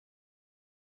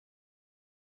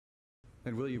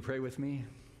And will you pray with me?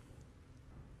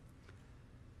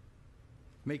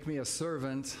 Make me a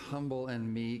servant, humble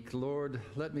and meek. Lord,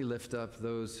 let me lift up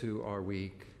those who are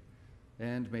weak.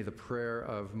 And may the prayer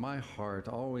of my heart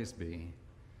always be,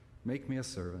 make me a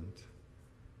servant,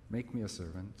 make me a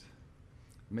servant,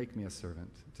 make me a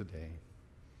servant today.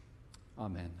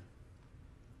 Amen.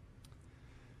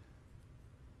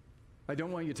 I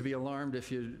don't want you to be alarmed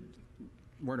if you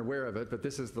weren't aware of it, but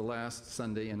this is the last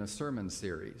Sunday in a sermon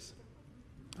series.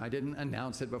 I didn't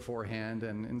announce it beforehand,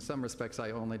 and in some respects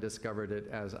I only discovered it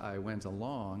as I went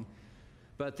along.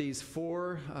 But these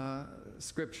four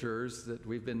scriptures that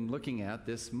we've been looking at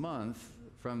this month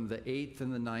from the 8th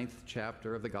and the 9th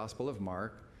chapter of the Gospel of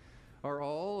Mark are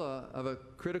all of a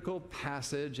critical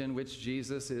passage in which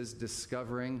Jesus is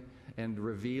discovering and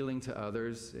revealing to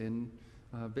others in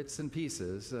bits and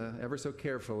pieces, ever so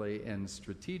carefully and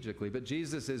strategically. But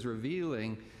Jesus is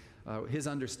revealing his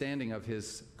understanding of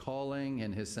his calling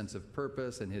and his sense of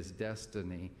purpose and his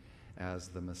destiny as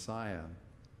the Messiah.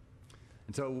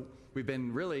 And so we've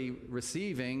been really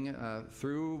receiving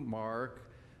through Mark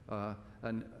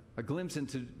a glimpse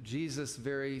into Jesus'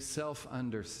 very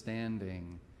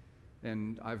self-understanding.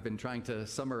 And I've been trying to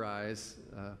summarize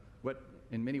what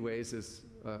in many ways is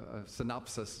a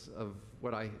synopsis of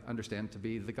what I understand to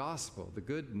be the gospel, the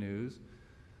good news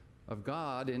of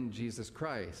God in Jesus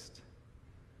Christ.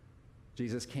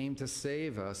 Jesus came to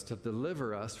save us, to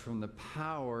deliver us from the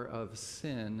power of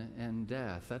sin and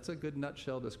death. That's a good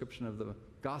nutshell description of the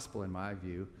gospel in my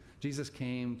view. Jesus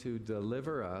came to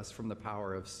deliver us from the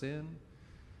power of sin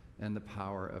and the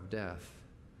power of death.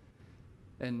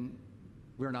 And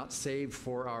we're not saved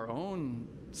for our own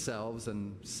selves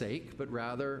and sake, but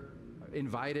rather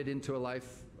invited into a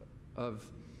life of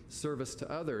service to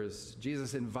others.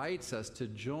 Jesus invites us to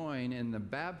join in the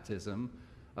baptism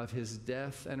of his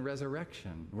death and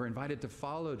resurrection. We're invited to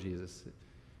follow Jesus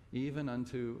even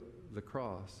unto the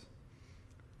cross,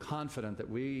 confident that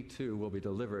we too will be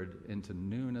delivered into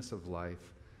newness of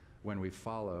life when we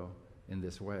follow in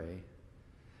this way.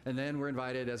 And then we're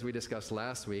invited, as we discussed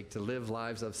last week, to live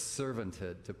lives of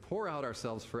servanthood, to pour out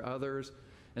ourselves for others,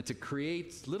 and to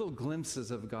create little glimpses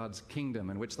of God's kingdom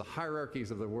in which the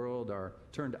hierarchies of the world are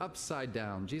turned upside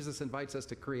down. Jesus invites us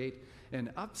to create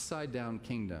an upside down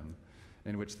kingdom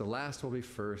in which the last will be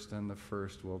first and the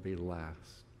first will be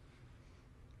last.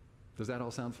 Does that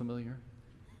all sound familiar?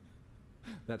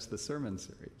 That's the sermon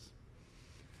series.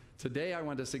 Today I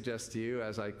want to suggest to you,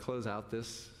 as I close out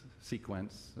this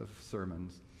sequence of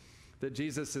sermons, that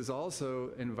Jesus is also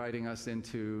inviting us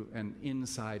into an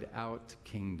inside-out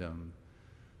kingdom.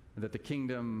 That the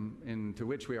kingdom into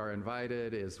which we are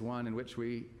invited is one in which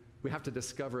we have to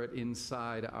discover it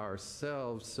inside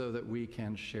ourselves so that we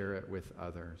can share it with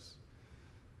others.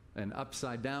 An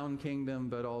upside-down kingdom,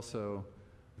 but also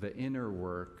the inner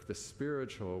work, the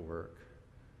spiritual work,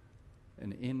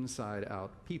 an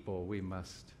inside-out people we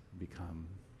must become.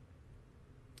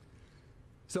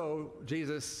 So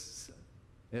Jesus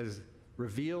has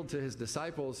revealed to his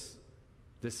disciples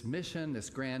this mission, this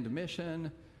grand mission,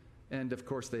 and of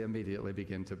course they immediately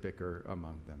begin to bicker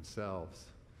among themselves.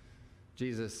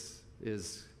 Jesus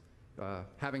is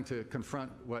having to confront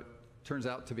what turns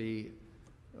out to be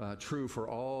true for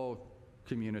all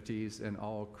communities and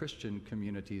all Christian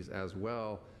communities as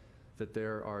well, that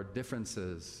there are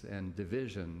differences and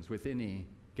divisions with any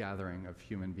gathering of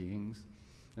human beings,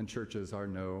 and churches are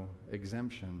no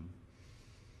exemption.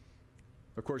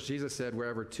 Of course, Jesus said,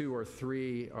 wherever 2 or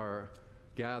 3 are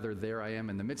gathered, there I am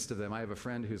in the midst of them. I have a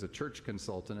friend who's a church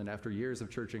consultant, and after years of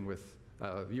consulting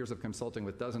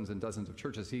with dozens and dozens of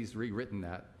churches, he's rewritten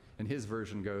that. And his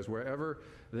version goes, wherever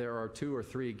there are 2 or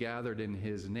 3 gathered in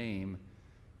his name,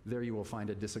 there you will find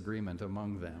a disagreement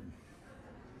among them.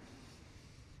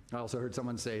 I also heard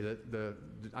someone say that the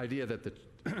idea that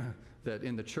that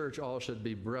in the church all should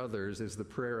be brothers is the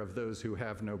prayer of those who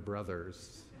have no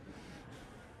brothers.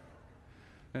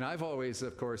 And I've always,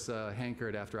 of course,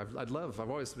 hankered after, I've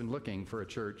always been looking for a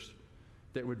church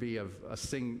that would be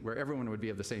where everyone would be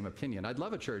of the same opinion. I'd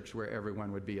love a church where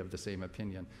everyone would be of the same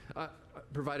opinion,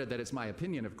 provided that it's my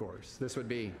opinion, of course. This would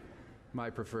be my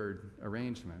preferred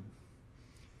arrangement.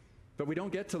 But we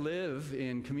don't get to live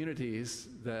in communities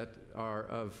that are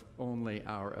of only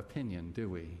our opinion, do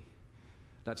we?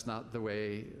 That's not the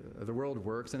way the world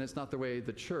works, and it's not the way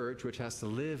the church, which has to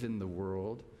live in the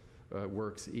world,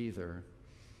 works either.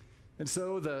 And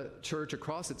so the church,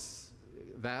 across its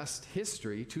vast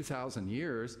history, 2,000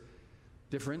 years,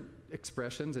 different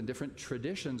expressions and different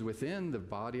traditions within the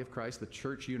body of Christ, the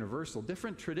church universal,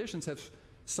 different traditions have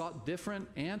sought different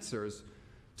answers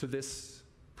to this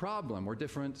problem or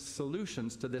different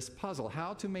solutions to this puzzle.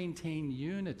 How to maintain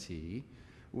unity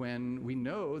when we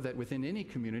know that within any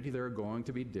community there are going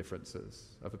to be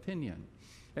differences of opinion.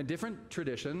 And different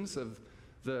traditions of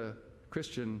the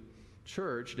Christian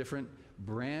church, different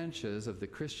branches of the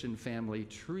Christian family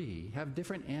tree have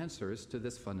different answers to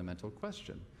this fundamental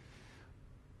question.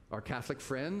 Our Catholic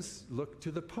friends look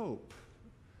to the Pope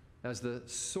as the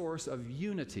source of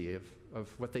unity,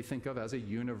 of what they think of as a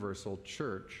universal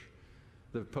church.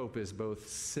 The Pope is both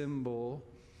symbol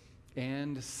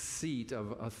and seat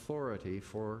of authority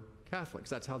for Catholics.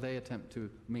 That's how they attempt to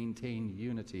maintain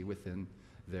unity within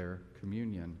their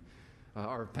communion.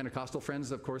 Our Pentecostal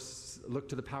friends, of course, look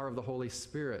to the power of the Holy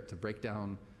Spirit to break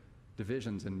down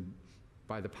divisions, and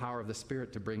by the power of the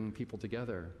Spirit to bring people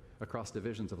together across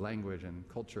divisions of language and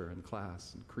culture and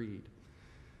class and creed.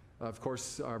 Of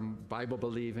course, our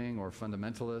Bible-believing or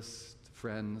fundamentalist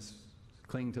friends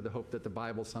cling to the hope that the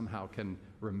Bible somehow can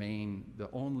remain the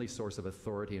only source of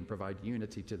authority and provide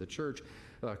unity to the church.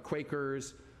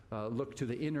 Quakers look to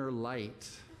the inner light,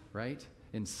 right?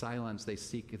 In silence, they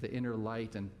seek the inner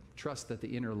light and trust that the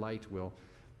inner light will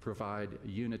provide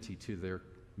unity to their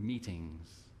meetings.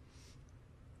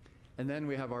 And then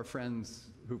we have our friends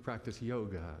who practice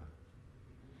yoga.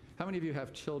 How many of you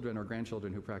have children or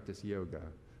grandchildren who practice yoga?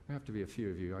 There have to be a few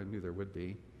of you. I knew there would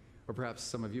be. Or perhaps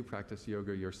some of you practice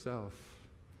yoga yourself.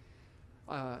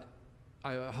 As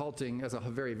a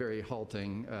very, very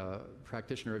halting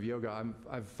practitioner of yoga,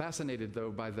 I'm fascinated,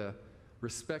 though, by the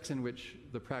respects in which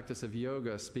the practice of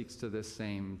yoga speaks to this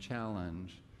same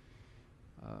challenge.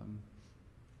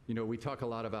 We talk a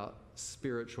lot about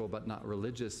spiritual but not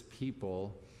religious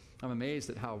people. I'm amazed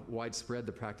at how widespread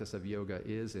the practice of yoga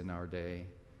is in our day.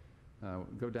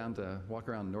 Walk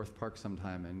around North Park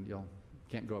sometime, and you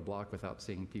can't go a block without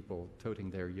seeing people toting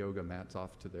their yoga mats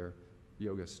off to their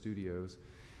yoga studios.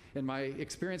 And my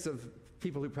experience of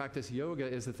people who practice yoga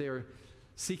is that they are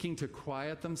seeking to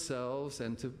quiet themselves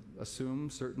and to assume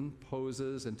certain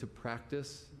poses and to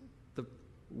practice the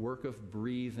work of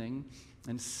breathing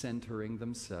and centering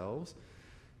themselves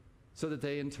so that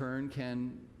they in turn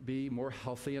can be more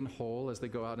healthy and whole as they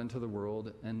go out into the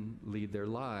world and lead their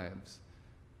lives.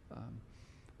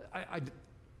 I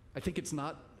think it's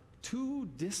not too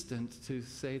distant to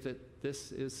say that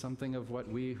this is something of what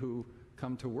we who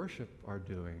come to worship are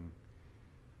doing.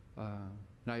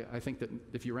 And I think that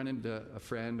if you run into a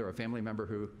friend or a family member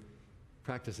who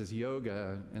practices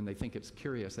yoga and they think it's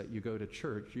curious that you go to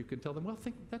church, you can tell them, well,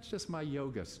 that's just my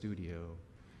yoga studio.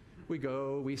 We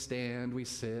go, we stand, we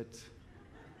sit,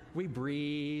 we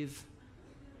breathe,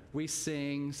 we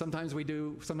sing. Sometimes we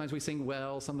sing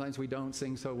well, sometimes we don't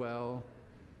sing so well.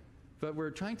 But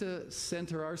we're trying to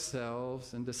center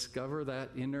ourselves and discover that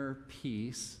inner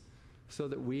peace so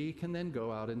that we can then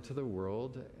go out into the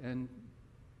world and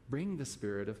bring the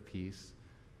spirit of peace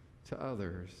to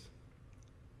others.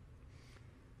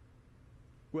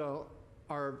 Well,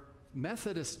 our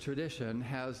Methodist tradition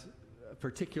has a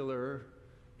particular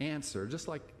answer, just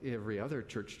like every other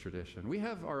church tradition. We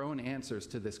have our own answers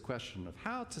to this question of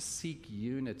how to seek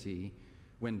unity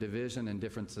when division and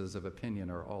differences of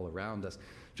opinion are all around us.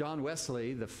 John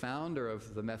Wesley, the founder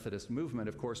of the Methodist movement,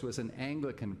 of course, was an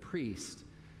Anglican priest.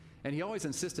 And he always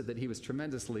insisted that he was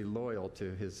tremendously loyal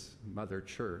to his mother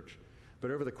church. But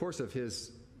over the course of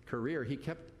his career, he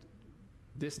kept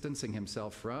distancing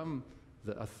himself from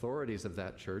the authorities of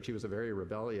that church. He was a very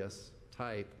rebellious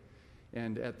type.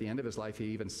 And at the end of his life, he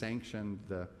even sanctioned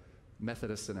the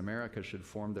Methodists in America should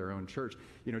form their own church.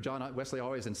 John Wesley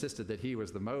always insisted that he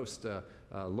was the most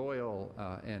loyal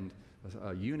and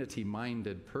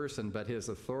unity-minded person, but his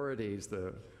authorities,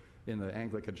 in the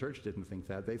Anglican Church didn't think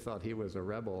that. They thought he was a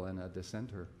rebel and a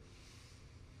dissenter.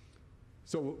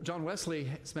 So John Wesley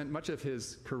spent much of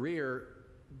his career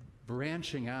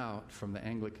branching out from the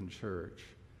Anglican Church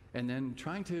and then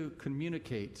trying to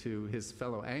communicate to his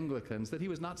fellow Anglicans that he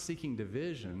was not seeking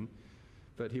division,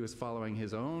 but he was following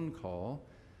his own call,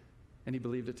 and he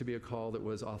believed it to be a call that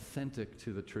was authentic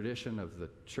to the tradition of the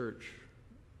church,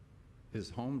 his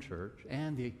home church,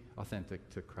 and authentic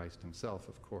to Christ himself,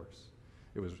 of course.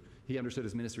 He understood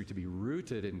his ministry to be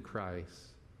rooted in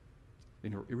Christ,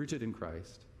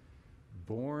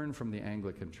 born from the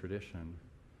Anglican tradition,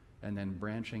 and then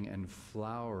branching and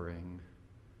flowering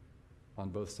on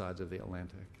both sides of the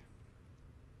Atlantic.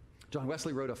 John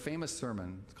Wesley wrote a famous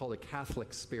sermon. It's called A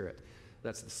Catholic Spirit.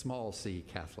 That's the small c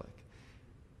Catholic.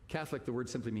 Catholic, the word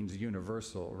simply means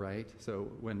universal, right?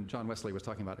 So when John Wesley was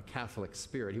talking about a Catholic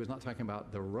spirit, he was not talking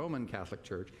about the Roman Catholic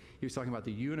Church. He was talking about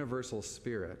the universal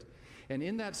spirit. And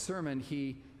in that sermon,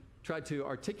 he tried to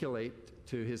articulate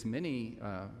to his many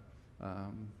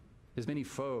his many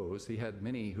foes. He had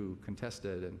many who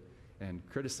contested and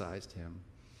criticized him.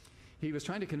 He was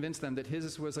trying to convince them that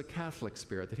his was a Catholic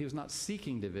spirit, that he was not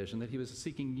seeking division, that he was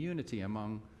seeking unity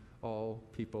among all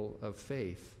people of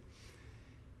faith.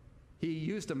 He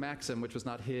used a maxim which was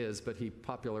not his, but he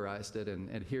popularized it and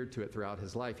adhered to it throughout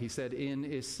his life. He said, "In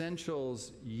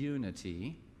essentials,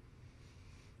 unity.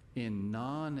 In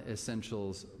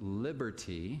non-essentials,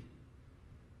 liberty.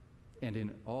 And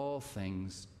in all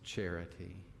things,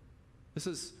 charity." This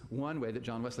is one way that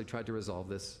John Wesley tried to resolve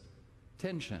this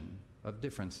tension of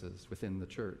differences within the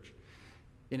church.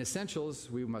 In essentials,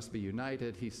 we must be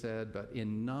united, he said, but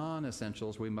in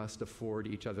non-essentials, we must afford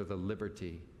each other the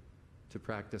liberty to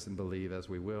practice and believe as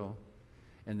we will.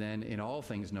 And then in all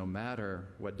things, no matter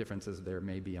what differences there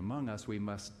may be among us, we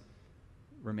must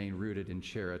remain rooted in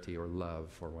charity or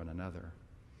love for one another.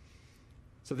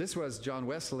 So this was John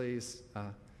Wesley's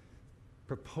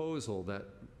proposal that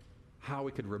how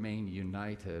we could remain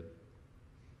united.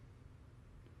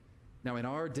 Now, in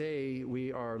our day,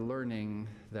 we are learning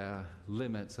the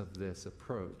limits of this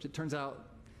approach. It turns out,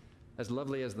 as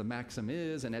lovely as the maxim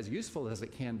is, and as useful as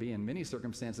it can be in many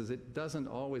circumstances, it doesn't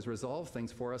always resolve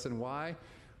things for us. And why?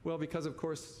 Well, because, of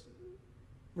course,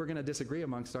 we're going to disagree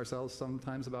amongst ourselves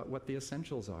sometimes about what the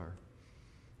essentials are.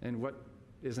 And what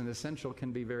is an essential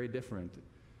can be very different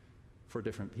for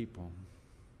different people.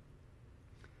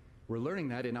 We're learning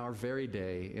that in our very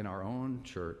day, in our own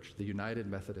church, the United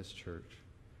Methodist Church,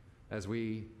 as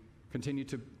we continue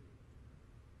to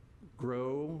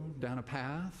grow down a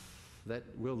path that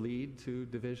will lead to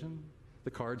division.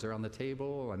 The cards are on the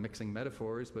table. I'm mixing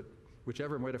metaphors, but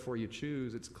whichever metaphor you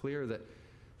choose, it's clear that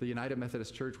the United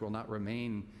Methodist Church will not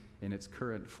remain in its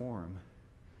current form.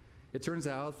 It turns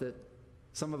out that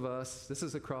some of us, this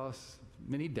is across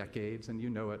many decades, and you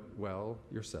know it well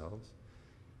yourselves,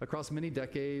 across many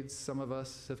decades, some of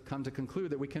us have come to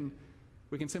conclude that we can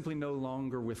simply no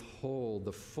longer withhold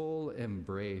the full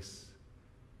embrace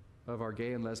of our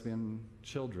gay and lesbian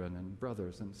children and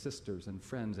brothers and sisters and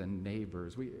friends and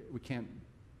neighbors. We can't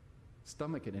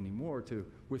stomach it anymore to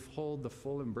withhold the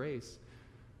full embrace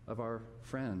of our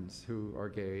friends who are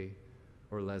gay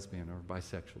or lesbian or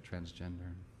bisexual,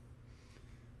 transgender.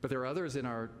 But there are others in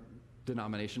our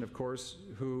denomination, of course,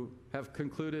 who have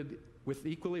concluded with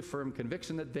equally firm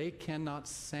conviction that they cannot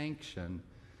sanction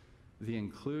the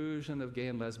inclusion of gay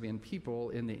and lesbian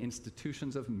people in the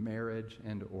institutions of marriage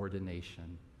and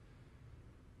ordination.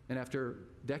 And after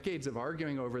decades of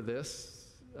arguing over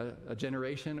this, a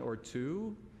generation or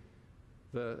two,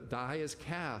 the die is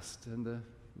cast, and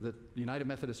the United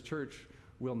Methodist Church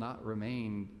will not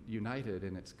remain united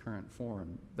in its current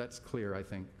form. That's clear, I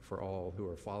think, for all who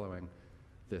are following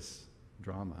this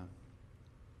drama.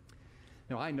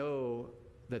 Now, I know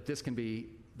that this can be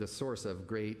the source of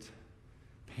great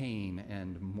pain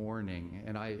and mourning,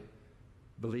 and I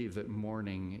believe that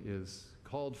mourning is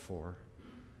called for.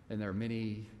 And there are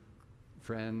many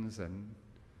friends and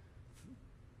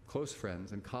close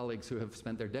friends and colleagues who have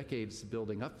spent their decades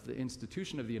building up the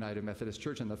institution of the United Methodist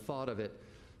Church, and the thought of it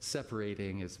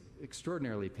separating is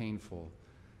extraordinarily painful.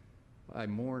 I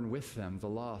mourn with them the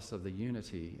loss of the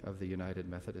unity of the United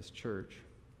Methodist Church.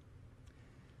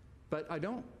 But I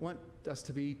don't want us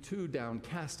to be too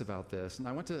downcast about this, and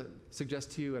I want to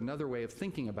suggest to you another way of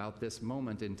thinking about this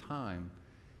moment in time.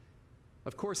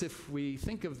 Of course, if we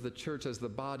think of the church as the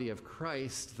body of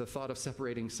Christ, the thought of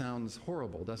separating sounds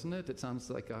horrible, doesn't it? It sounds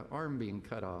like an arm being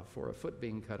cut off or a foot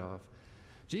being cut off.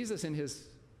 Jesus, in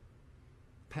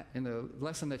the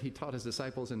lesson that he taught his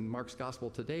disciples in Mark's gospel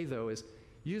today, though, is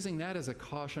using that as a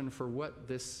caution for what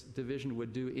this division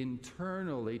would do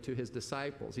internally to his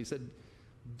disciples. He said,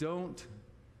 don't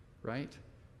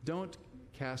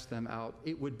cast them out.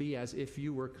 It would be as if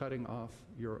you were cutting off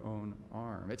your own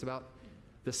arm. It's about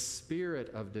the spirit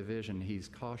of division he's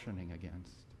cautioning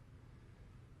against.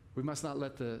 We must not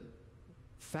let the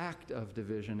fact of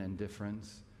division and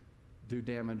difference do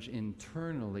damage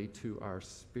internally to our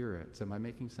spirits. Am I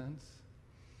making sense?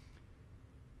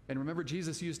 And remember,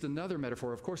 Jesus used another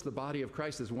metaphor. Of course, the body of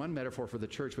Christ is one metaphor for the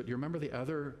church, but do you remember the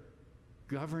other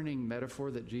governing metaphor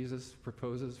that Jesus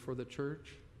proposes for the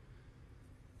church?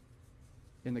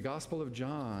 In the Gospel of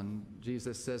John,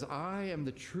 Jesus says, "I am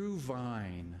the true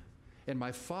vine, and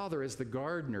my Father is the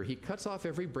gardener. He cuts off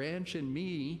every branch in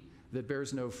me that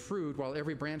bears no fruit, while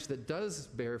every branch that does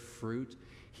bear fruit,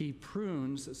 he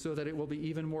prunes so that it will be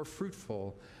even more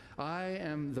fruitful. I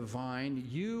am the vine,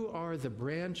 you are the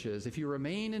branches. If you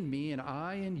remain in me and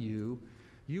I in you,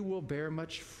 you will bear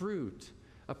much fruit.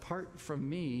 Apart from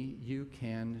me, you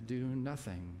can do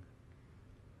nothing."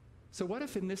 So what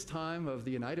if in this time of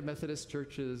the United Methodist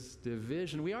Church's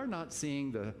division, we are not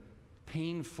seeing the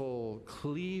painful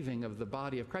cleaving of the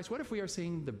body of Christ? What if we are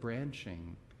seeing the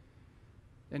branching?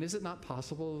 And is it not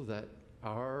possible that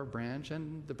our branch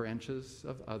and the branches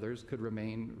of others could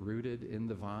remain rooted in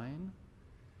the vine?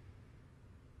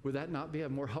 Would that not be a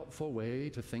more helpful way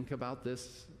to think about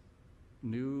this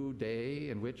new day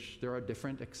in which there are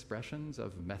different expressions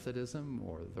of Methodism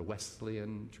or the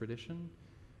Wesleyan tradition?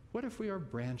 What if we are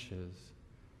branches?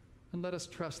 And let us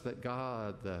trust that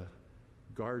God, the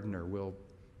gardener, will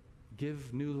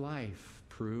give new life,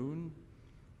 prune,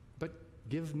 but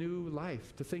give new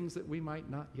life to things that we might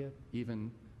not yet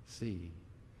even see.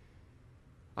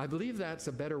 I believe that's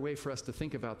a better way for us to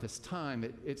think about this time.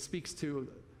 It speaks to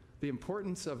the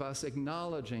importance of us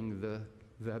acknowledging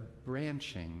the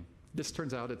branching. This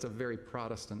turns out it's a very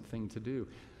Protestant thing to do.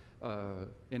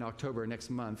 In October next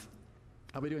month,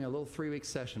 I'll be doing a little 3-week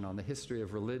session on the history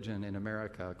of religion in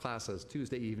America, classes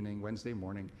Tuesday evening, Wednesday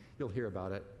morning. You'll hear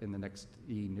about it in the next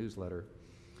e-newsletter.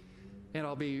 And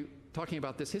I'll be talking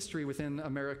about this history within the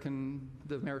American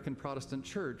Protestant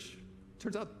Church.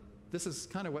 Turns out this is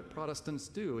kind of what Protestants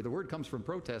do. The word comes from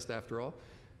protest, after all.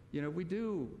 You know, we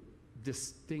do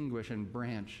distinguish and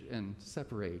branch and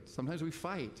separate. Sometimes we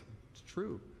fight. It's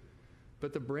true.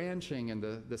 But the branching and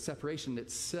the separation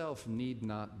itself need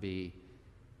not be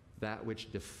that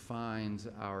which defines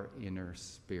our inner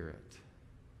spirit.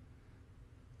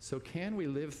 So can we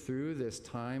live through this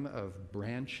time of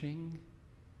branching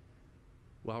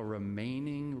while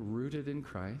remaining rooted in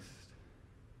Christ,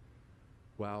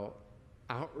 while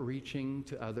outreaching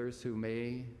to others who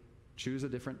may choose a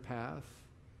different path,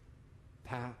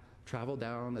 travel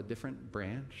down a different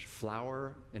branch,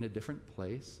 flower in a different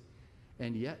place,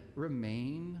 and yet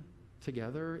remain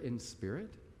together in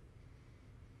spirit?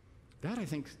 That, I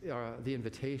think, the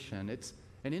invitation. It's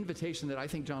an invitation that I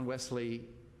think John Wesley,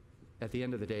 at the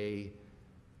end of the day,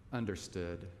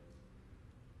 understood.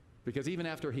 Because even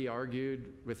after he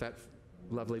argued with that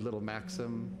lovely little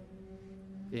maxim,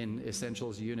 in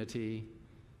essentials unity,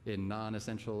 in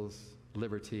non-essentials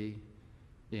liberty,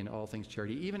 in all things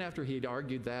charity, even after he'd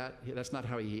argued that, that's not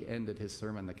how he ended his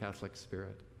sermon, The Catholic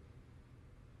Spirit.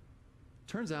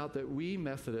 Turns out that we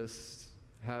Methodists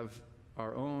have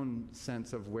our own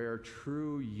sense of where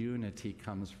true unity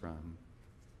comes from.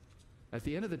 At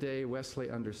the end of the day, Wesley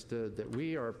understood that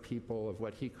we are people of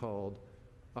what he called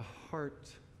a heart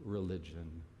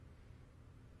religion.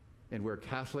 And where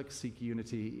Catholics seek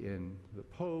unity in the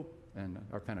Pope and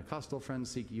our Pentecostal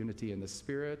friends seek unity in the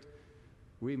Spirit,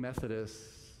 we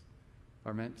Methodists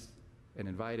are meant and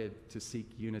invited to seek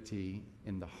unity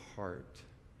in the heart.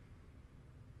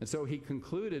 And so he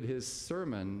concluded his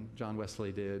sermon, John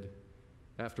Wesley did,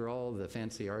 after all the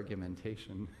fancy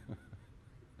argumentation.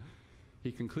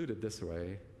 He concluded this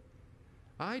way: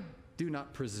 I do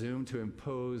not presume to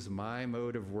impose my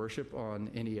mode of worship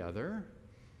on any other.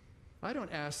 I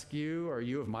don't ask you, are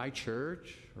you of my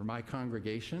church or my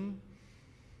congregation?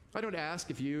 I don't ask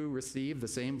if you receive the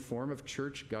same form of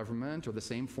church government or the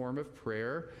same form of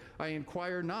prayer. I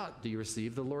inquire not, do you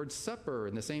receive the Lord's Supper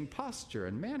in the same posture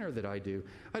and manner that I do?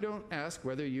 I don't ask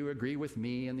whether you agree with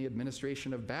me in the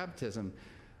administration of baptism.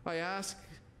 I ask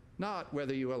not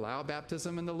whether you allow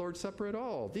baptism and the Lord's Supper at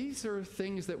all. These are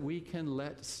things that we can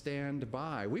let stand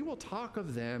by. We will talk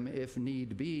of them, if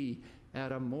need be,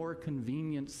 at a more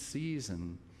convenient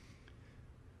season.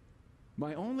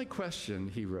 My only question,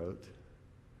 he wrote,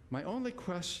 my only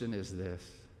question is this: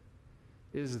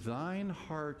 is thine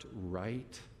heart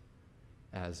right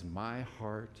as my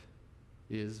heart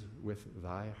is with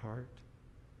thy heart?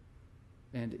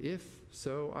 And if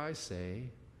so I say,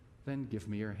 then give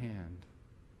me your hand.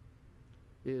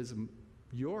 Is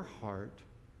your heart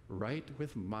right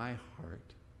with my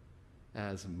heart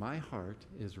as my heart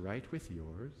is right with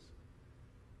yours?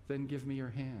 Then give me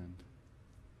your hand.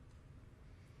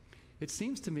 It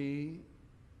seems to me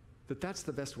that that's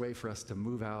the best way for us to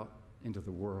move out into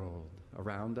the world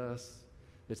around us.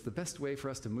 It's the best way for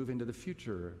us to move into the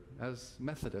future as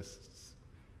Methodists.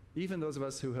 Even those of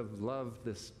us who have loved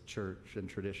this church and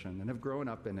tradition and have grown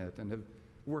up in it and have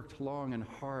worked long and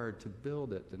hard to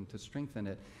build it and to strengthen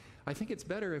it, I think it's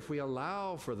better if we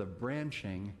allow for the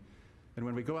branching, and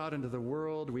when we go out into the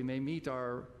world, we may meet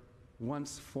our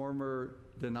once former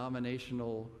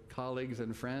denominational colleagues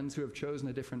and friends who have chosen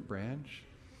a different branch.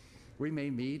 We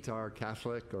may meet our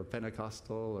Catholic or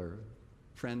Pentecostal or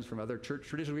friends from other church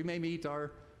traditions. We may meet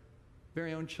our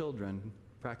very own children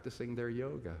practicing their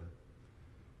yoga.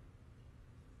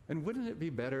 And wouldn't it be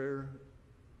better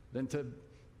than to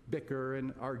bicker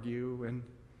and argue and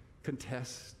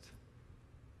contest?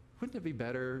 Wouldn't it be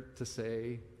better to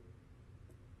say,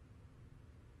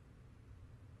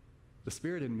 the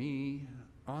Spirit and me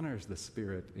honors the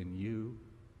Spirit in you.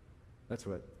 That's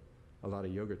what a lot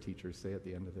of yoga teachers say at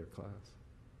the end of their class.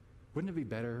 Wouldn't it be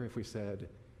better if we said,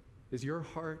 is your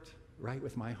heart right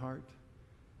with my heart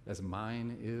as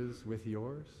mine is with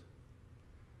yours?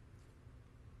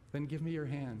 Then give me your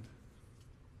hand.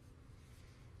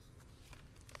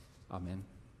 Amen.